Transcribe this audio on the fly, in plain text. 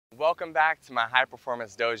Welcome back to my High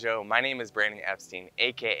Performance Dojo. My name is Brandon Epstein,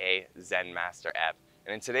 aka Zen Master Ep.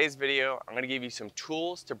 And in today's video, I'm going to give you some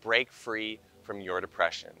tools to break free from your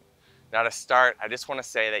depression. Now to start, I just want to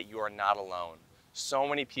say that you are not alone. So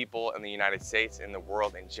many people in the United States, in the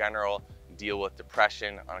world in general, deal with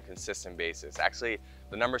depression on a consistent basis. Actually,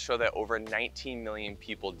 the numbers show that over 19 million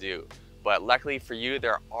people do. But luckily for you,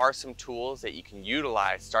 there are some tools that you can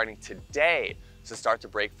utilize starting today to start to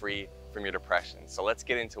break free from your depression. So let's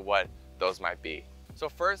get into what those might be. So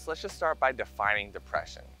first, let's just start by defining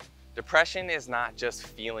depression. Depression is not just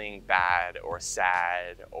feeling bad or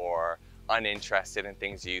sad or uninterested in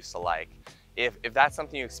things you used to like. If that's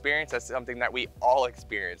something you experience, that's something that we all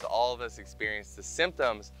experience. All of us experience the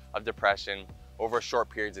symptoms of depression over short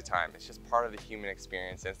periods of time. It's just part of the human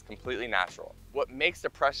experience and it's completely natural. What makes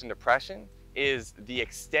depression depression is the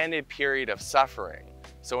extended period of suffering.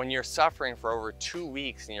 So when you're suffering for over 2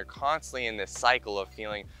 weeks and you're constantly in this cycle of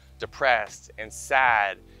feeling depressed and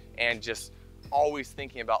sad and just always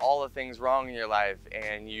thinking about all the things wrong in your life,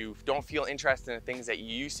 and you don't feel interested in the things that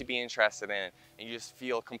you used to be interested in, and you just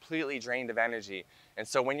feel completely drained of energy. And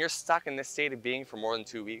so when you're stuck in this state of being for more than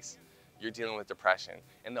 2 weeks, you're dealing with depression.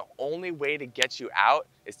 And the only way to get you out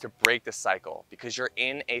is to break the cycle, because you're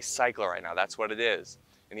in a cycle right now. That's what it is.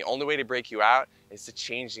 And the only way to break you out is to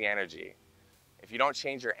change the energy. If you don't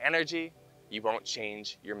change your energy, you won't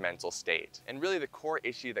change your mental state. And really the core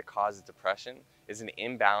issue that causes depression is an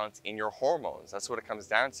imbalance in your hormones. That's what it comes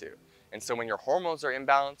down to. And so when your hormones are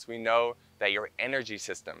imbalanced, we know that your energy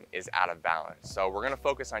system is out of balance. So we're gonna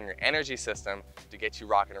focus on your energy system to get you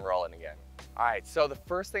rocking and rolling again. All right, so the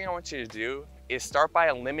first thing I want you to do is start by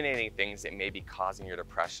eliminating things that may be causing your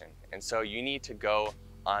depression. And so you need to go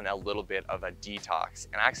on a little bit of a detox.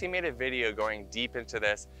 And I actually made a video going deep into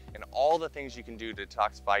this and all the things you can do to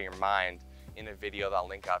detoxify your mind in a video that I'll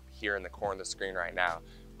link up here in the corner of the screen right now.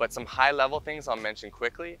 But some high level things I'll mention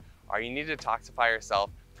quickly are you need to detoxify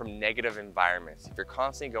yourself from negative environments. If you're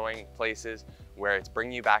constantly going places where it's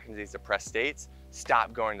bringing you back into these depressed states,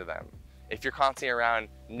 stop going to them. If you're constantly around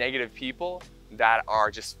negative people that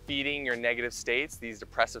are just feeding your negative states, these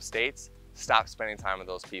depressive states, stop spending time with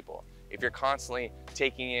those people. If you're constantly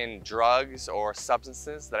taking in drugs or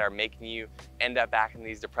substances that are making you end up back in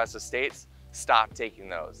these depressive states, stop taking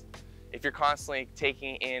those. If you're constantly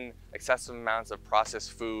taking in excessive amounts of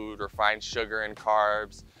processed food, refined sugar and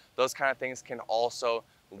carbs, those kind of things can also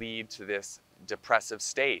lead to this depressive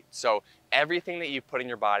state. So everything that you put in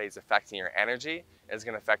your body is affecting your energy and is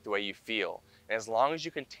going to affect the way you feel. And as long as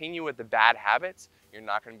you continue with the bad habits, you're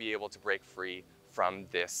not going to be able to break free from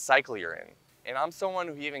this cycle you're in. And I'm someone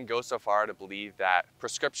who even goes so far to believe that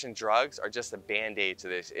prescription drugs are just a band-aid to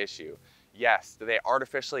this issue. Yes, do they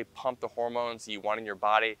artificially pump the hormones you want in your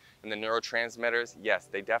body and the neurotransmitters? Yes,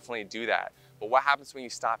 they definitely do that. But what happens when you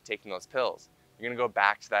stop taking those pills? You're gonna go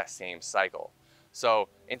back to that same cycle. So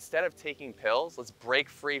instead of taking pills, let's break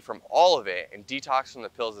free from all of it and detox from the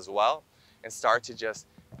pills as well and start to just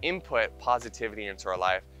input positivity into our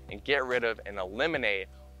life and get rid of and eliminate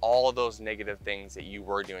all of those negative things that you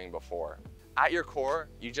were doing before. At your core,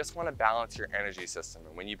 you just want to balance your energy system.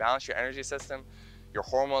 And when you balance your energy system, your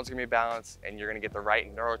hormones are going to be balanced and you're going to get the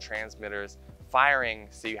right neurotransmitters firing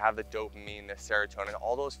so you have the dopamine, the serotonin,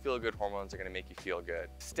 all those feel-good hormones are going to make you feel good.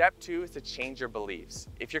 Step 2 is to change your beliefs.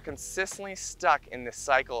 If you're consistently stuck in this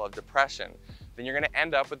cycle of depression, then you're going to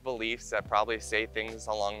end up with beliefs that probably say things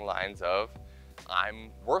along the lines of,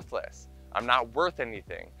 I'm worthless, I'm not worth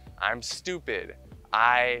anything, I'm stupid,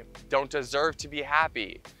 I don't deserve to be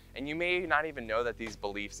happy. And you may not even know that these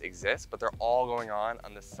beliefs exist, but they're all going on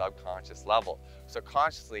the subconscious level. So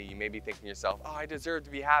consciously, you may be thinking to yourself, oh, I deserve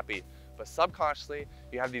to be happy. But subconsciously,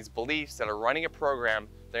 you have these beliefs that are running a program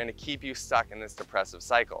that are gonna keep you stuck in this depressive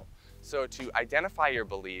cycle. So to identify your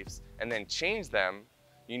beliefs and then change them,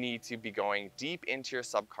 you need to be going deep into your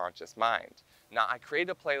subconscious mind. Now, I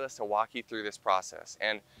created a playlist to walk you through this process.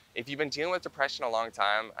 And if you've been dealing with depression a long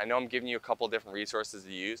time, I know I'm giving you a couple of different resources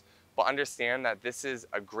to use, but understand that this is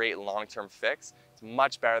a great long-term fix. It's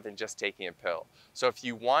much better than just taking a pill. So if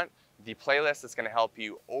you want the playlist that's gonna help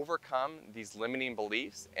you overcome these limiting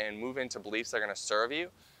beliefs and move into beliefs that are gonna serve you,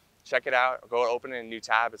 check it out, go open a new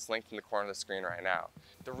tab. It's linked in the corner of the screen right now.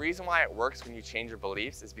 The reason why it works when you change your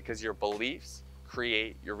beliefs is because your beliefs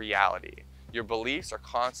create your reality. Your beliefs are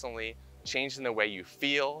constantly changing the way you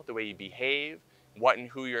feel, the way you behave, what and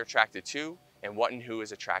who you're attracted to, and what and who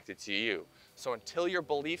is attracted to you. So until your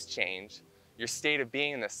beliefs change, your state of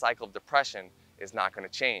being in this cycle of depression is not going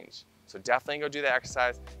to change. So definitely go do the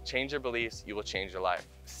exercise, change your beliefs, you will change your life.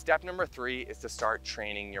 Step number 3 is to start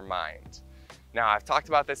training your mind. Now, I've talked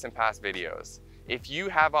about this in past videos. If you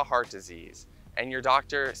have a heart disease And your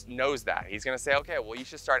doctor knows that. He's gonna say, okay, well, you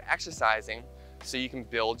should start exercising so you can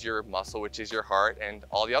build your muscle, which is your heart and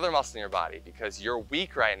all the other muscles in your body, because you're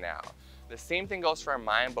weak right now. The same thing goes for our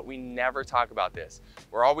mind, but we never talk about this.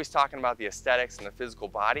 We're always talking about the aesthetics and the physical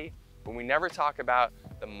body, but we never talk about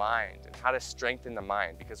the mind and how to strengthen the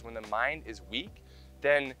mind, because when the mind is weak,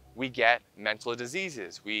 then we get mental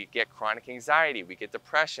diseases, we get chronic anxiety, we get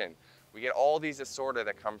depression, we get all these disorders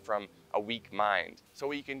that come from a weak mind. So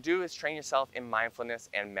what you can do is train yourself in mindfulness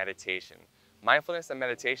and meditation. Mindfulness and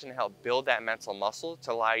meditation help build that mental muscle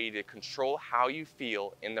to allow you to control how you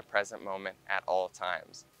feel in the present moment at all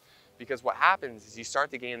times. Because what happens is you start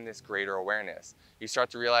to gain this greater awareness. You start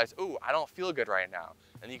to realize, ooh, I don't feel good right now.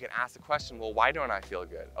 And you can ask the question, well, why don't I feel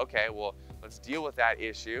good? Okay, well, let's deal with that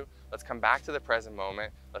issue. Let's come back to the present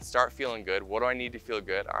moment. Let's start feeling good. What do I need to feel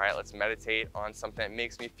good? All right, let's meditate on something that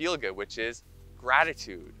makes me feel good, which is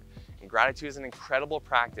gratitude. And gratitude is an incredible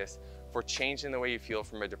practice for changing the way you feel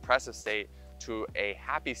from a depressive state to a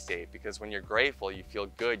happy state, because when you're grateful, you feel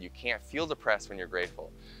good. You can't feel depressed when you're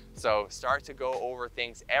grateful. So start to go over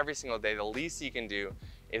things every single day. The least you can do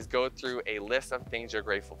is go through a list of things you're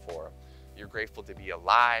grateful for. You're grateful to be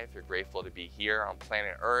alive. You're grateful to be here on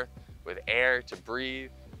planet Earth with air to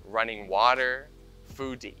breathe, running water,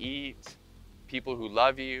 food to eat, people who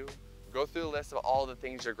love you. Go through the list of all the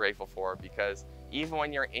things you're grateful for, because even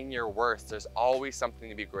when you're in your worst, there's always something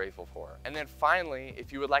to be grateful for. And then finally,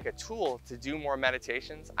 if you would like a tool to do more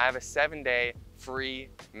meditations, I have a 7-day free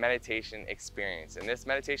meditation experience. And this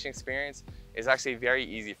meditation experience is actually very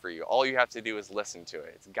easy for you. All you have to do is listen to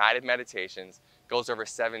it. It's guided meditations, goes over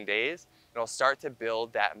 7 days, and it'll start to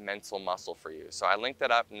build that mental muscle for you. So I linked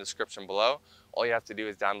that up in the description below. All you have to do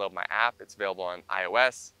is download my app. It's available on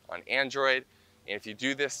iOS, on Android. And if you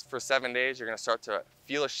do this for 7 days, you're gonna start to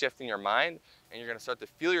feel a shift in your mind, and you're gonna start to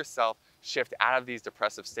feel yourself shift out of these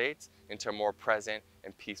depressive states into a more present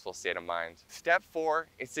and peaceful state of mind. Step 4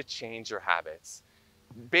 is to change your habits.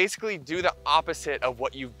 Basically do the opposite of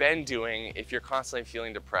what you've been doing if you're constantly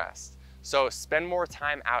feeling depressed. So spend more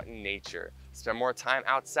time out in nature, spend more time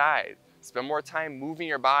outside, spend more time moving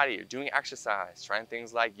your body, doing exercise, trying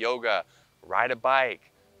things like yoga, ride a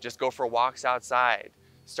bike, just go for walks outside.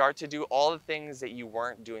 Start to do all the things that you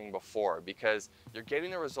weren't doing before, because you're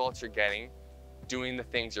getting the results you're getting doing the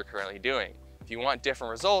things you're currently doing. If you want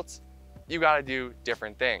different results, you gotta do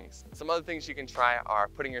different things. Some other things you can try are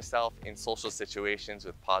putting yourself in social situations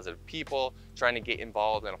with positive people, trying to get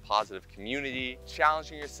involved in a positive community,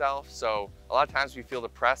 challenging yourself. So a lot of times we feel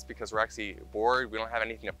depressed because we're actually bored, we don't have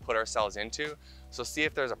anything to put ourselves into. So see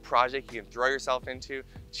if there's a project you can throw yourself into,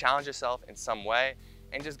 challenge yourself in some way,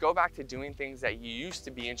 and just go back to doing things that you used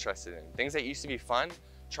to be interested in, things that used to be fun.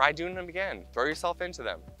 Try doing them again, throw yourself into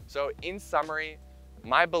them. So in summary,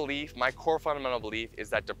 my belief, my core fundamental belief is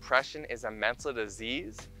that depression is a mental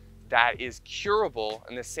disease that is curable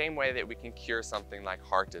in the same way that we can cure something like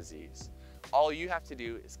heart disease. All you have to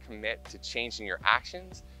do is commit to changing your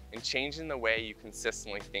actions and changing the way you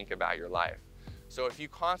consistently think about your life. So if you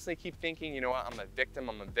constantly keep thinking, you know what, I'm a victim,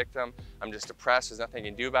 I'm just depressed, there's nothing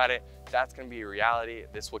you can do about it, that's gonna be your reality.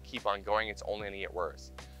 This will keep on going, it's only gonna get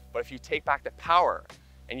worse. But if you take back the power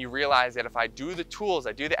and you realize that if I do the tools,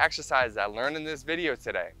 I do the exercises I learned in this video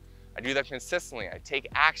today, I do them consistently, I take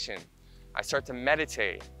action, I start to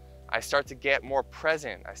meditate, I start to get more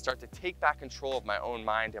present, I start to take back control of my own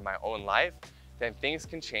mind and my own life, then things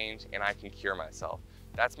can change and I can cure myself.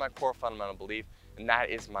 That's my core fundamental belief, and that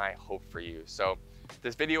is my hope for you. So if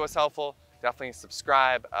this video was helpful, definitely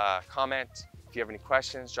subscribe, comment. If you have any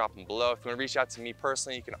questions, drop them below. If you want to reach out to me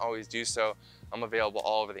personally, you can always do so. I'm available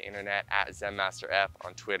all over the internet at ZenMasterF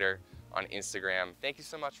on Twitter, on Instagram. Thank you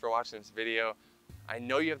so much for watching this video. I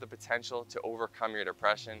know you have the potential to overcome your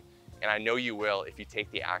depression, and I know you will if you take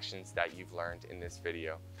the actions that you've learned in this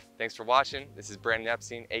video. Thanks for watching. This is Brandon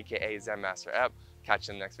Epstein, aka ZenMasterF. Catch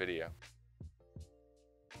you in the next video.